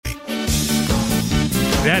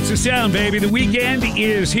That's the sound, baby. The weekend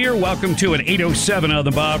is here. Welcome to an 8:07 on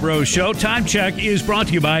the Bob Rose Show. Time check is brought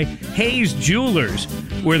to you by Hayes Jewelers,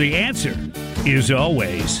 where the answer is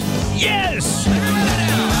always yes.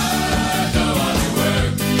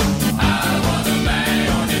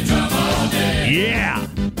 Yeah,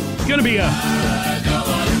 it's gonna be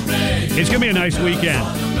a nice weekend.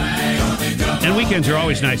 And weekends are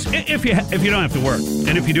always nice if you don't have to work.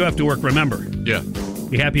 And if you do have to work, remember. Yeah.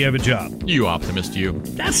 Be happy you have a job. You optimist, you.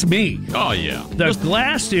 That's me. Oh, yeah. The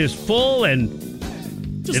glass is full, and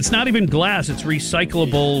it's not even glass. It's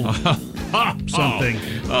recyclable something.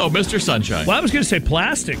 Oh, Mr. Sunshine. Well, I was going to say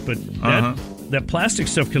plastic, but that plastic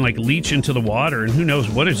stuff can, leach into the water, and who knows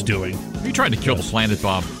what it's doing. Are you trying to kill the planet,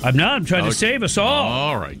 Bob? I'm not. I'm trying to save us all.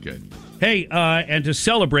 All right, good. Hey, and to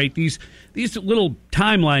celebrate these little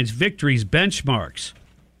timelines, victories, benchmarks,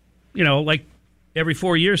 like every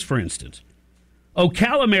 4 years, for instance.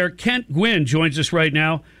 Ocala Mayor Kent Gwinn joins us right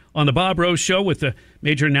now on the Bob Rose Show with a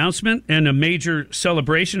major announcement and a major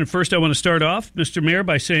celebration. And first, I want to start off, Mr. Mayor,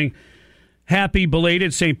 by saying happy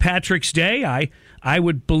belated St. Patrick's Day. I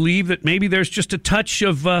would believe that maybe there's just a touch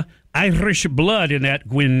of Irish blood in that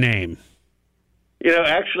Gwinn name.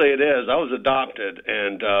 Actually, it is. I was adopted,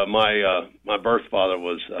 and my birth father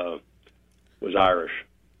was Irish.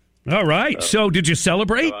 All right. So did you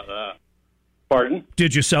celebrate? Pardon?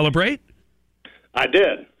 Did you celebrate? I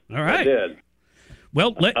did. All right. I did.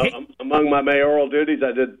 Well, among my mayoral duties,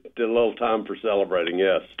 I did a little time for celebrating,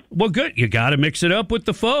 yes. Well, good. You got to mix it up with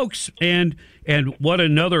the folks. And what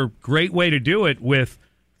another great way to do it with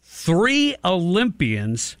 3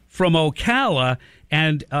 Olympians from Ocala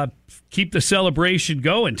and keep the celebration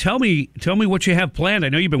going. Tell me what you have planned. I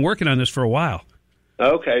know you've been working on this for a while.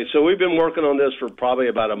 Okay, so we've been working on this for probably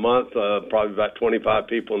about a month, probably about 25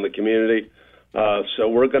 people in the community. So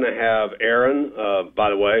we're going to have Aaron, by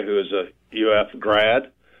the way, who is a UF grad,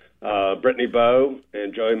 Brittany Bowe,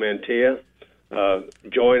 and Joey Mantilla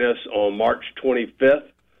join us on March 25th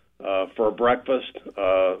for a breakfast,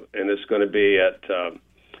 and it's going to be at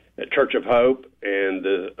Church of Hope, and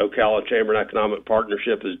the Ocala Chamber and Economic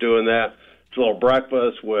Partnership is doing that. It's a little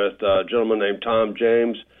breakfast with a gentleman named Tom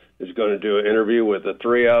James is going to do an interview with the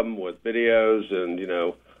 3 of them with videos and,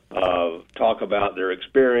 talk about their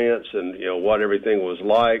experience and, what everything was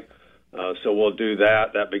like. So we'll do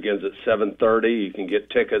that. That begins at 7:30. You can get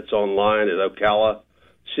tickets online at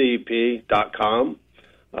ocalacep.com.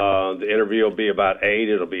 The interview will be about 8.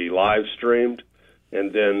 It'll be live streamed.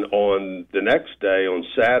 And then on the next day, on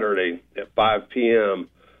Saturday at 5 p.m.,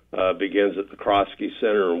 begins at the Kroski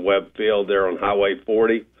Center in Webb Field there on Highway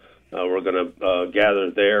 40. We're going to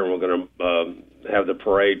gather there, and we're going to have the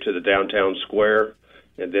parade to the downtown square.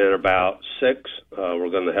 And then about 6, we're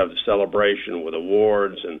going to have the celebration with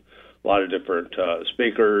awards and a lot of different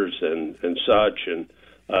speakers and such. And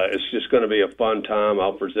it's just going to be a fun time.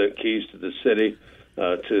 I'll present keys to the city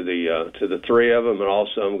to the 3 of them, and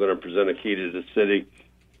also I'm going to present a key to the city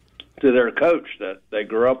to their coach that they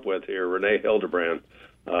grew up with here, Renee Hildebrand,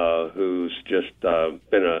 who's just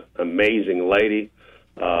been an amazing lady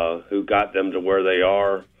who got them to where they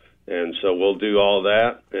are. And so we'll do all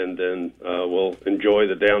that, and then we'll enjoy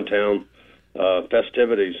the downtown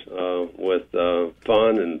festivities with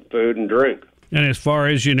fun and food and drink. And as far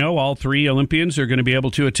as you know, all 3 Olympians are going to be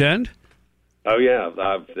able to attend? Oh, yeah.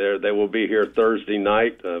 They will be here Thursday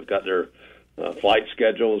night. I've got their flight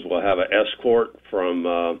schedules. We'll have an escort from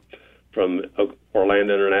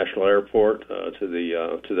Orlando International Airport to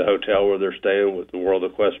the hotel where they're staying with the World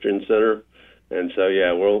Equestrian Center. And so,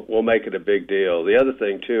 yeah, we'll make it a big deal. The other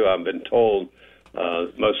thing, too, I've been told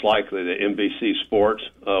most likely the NBC Sports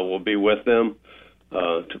will be with them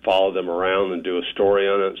to follow them around and do a story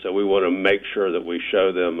on it. So we want to make sure that we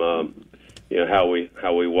show them, how we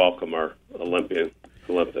welcome our Olympic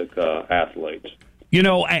athletes.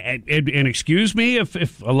 And excuse me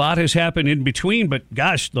if a lot has happened in between, but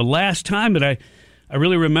gosh, the last time that I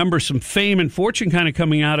really remember some fame and fortune kind of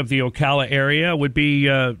coming out of the Ocala area would be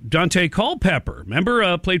Dante Culpepper.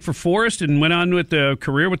 Remember, played for Forest and went on with a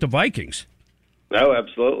career with the Vikings. No,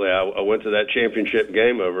 absolutely. I went to that championship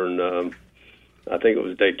game over in, I think it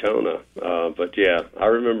was Daytona. But yeah, I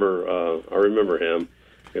remember him.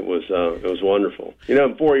 It was wonderful.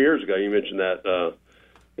 4 years ago, you mentioned that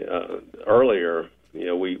earlier.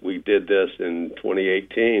 We did this in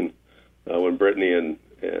 2018 when Brittany and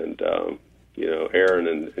Aaron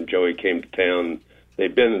and Joey came to town.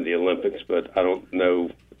 They've been in the Olympics, but I don't know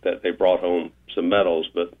that they brought home some medals,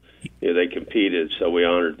 but they competed, so we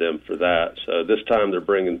honored them for that. So this time they're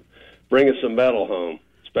bringing some medal home,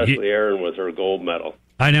 especially Aaron with her gold medal.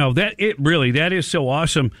 I know that is so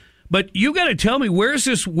awesome. But you got to tell me, where's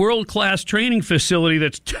this world-class training facility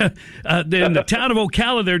that's in the town of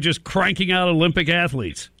Ocala? They're just cranking out Olympic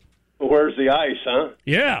athletes. Where's the ice, huh?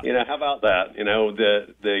 Yeah. How about that?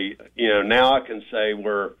 Now I can say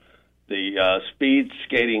we're the speed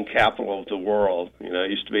skating capital of the world. It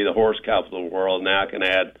used to be the horse capital of the world. Now I can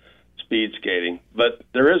add speed skating. But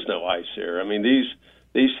there is no ice here. I mean,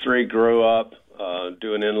 these three grew up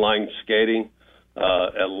doing inline skating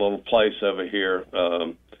at a little place over here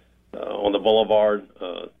on the boulevard,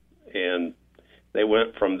 and they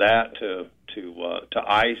went from that to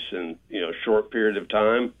ice in a short period of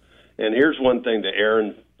time. And here's one thing that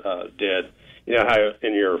Aaron did. How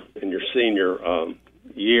in your senior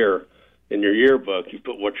year, in your yearbook, you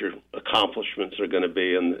put what your accomplishments are going to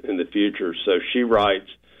be in the future. So she writes,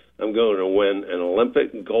 I'm going to win an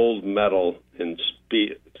Olympic gold medal in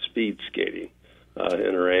speed skating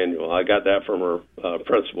in her annual. I got that from her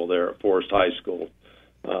principal there at Forest High School.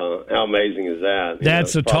 How amazing is that?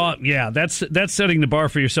 That's a talk. Yeah, that's setting the bar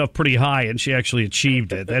for yourself pretty high, and she actually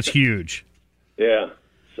achieved it. That's huge. Yeah.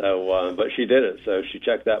 So, but she did it. So she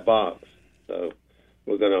checked that box. So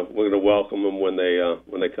we're gonna welcome them when they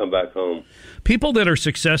come back home. People that are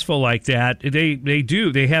successful like that, they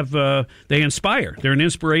inspire. They're an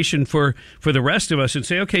inspiration for the rest of us, and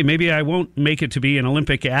say, okay, maybe I won't make it to be an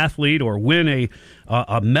Olympic athlete or win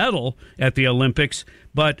a medal at the Olympics,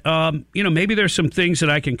 but maybe there's some things that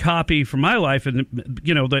I can copy from my life, and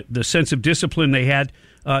the sense of discipline they had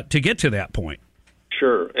to get to that point.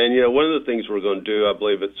 Sure. And, one of the things we're going to do, I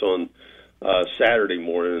believe it's on Saturday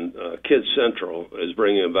morning, Kids Central is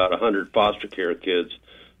bringing about 100 foster care kids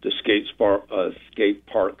to Skate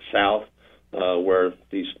Park South, where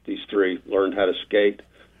these three learned how to skate,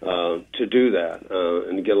 to do that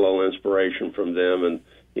and get a little inspiration from them and,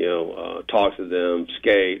 talk to them,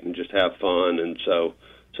 skate, and just have fun. And so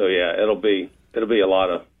yeah, it'll be a lot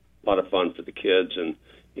of fun for the kids and,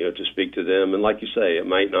 to speak to them. And like you say, it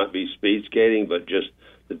might not be speed skating, but just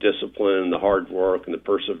the discipline and the hard work and the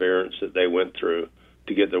perseverance that they went through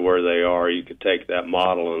to get to where they are. You could take that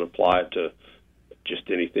model and apply it to just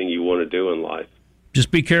anything you want to do in life. Just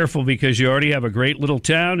be careful, because you already have a great little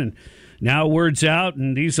town, and now word's out,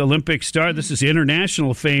 and these Olympic stars, this is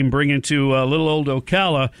international fame bringing to little old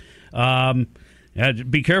Ocala.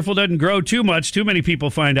 Be careful, doesn't grow too much. Too many people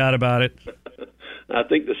find out about it. I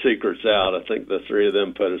think the secret's out. I think the three of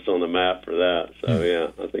them put us on the map for that. So,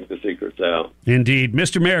 yeah, I think the secret's out. Indeed.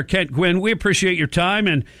 Mr. Mayor Kent Gwin, we appreciate your time,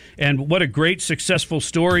 and what a great, successful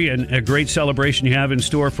story and a great celebration you have in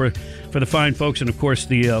store for the fine folks and, of course,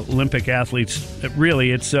 the Olympic athletes.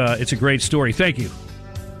 Really, it's a great story. Thank you.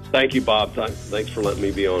 Thank you, Bob. Thanks for letting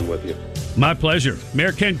me be on with you. My pleasure.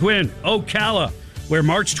 Mayor Kent Gwin, Ocala, where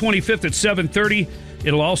March 25th at 7:30,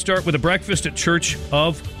 it'll all start with a breakfast at Church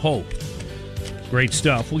of Hope. Great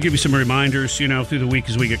stuff. We'll give you some reminders, through the week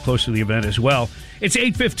as we get close to the event as well. It's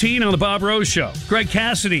 8:15 on the Bob Rose Show. Greg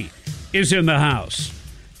Cassidy is in the house.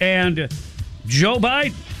 And Joe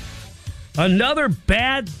Biden, another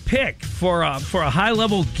bad pick for a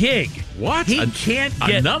high-level gig. What? He can't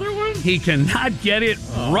get another one? He cannot get it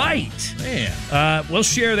right. Man. We'll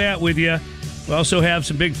share that with you. We also have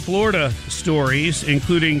some big Florida stories,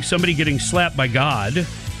 including somebody getting slapped by God.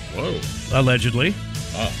 Whoa. Allegedly.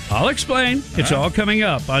 Oh. I'll explain. It's all coming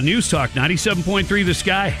up on News Talk 97.3 The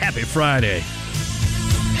Sky. Happy Friday.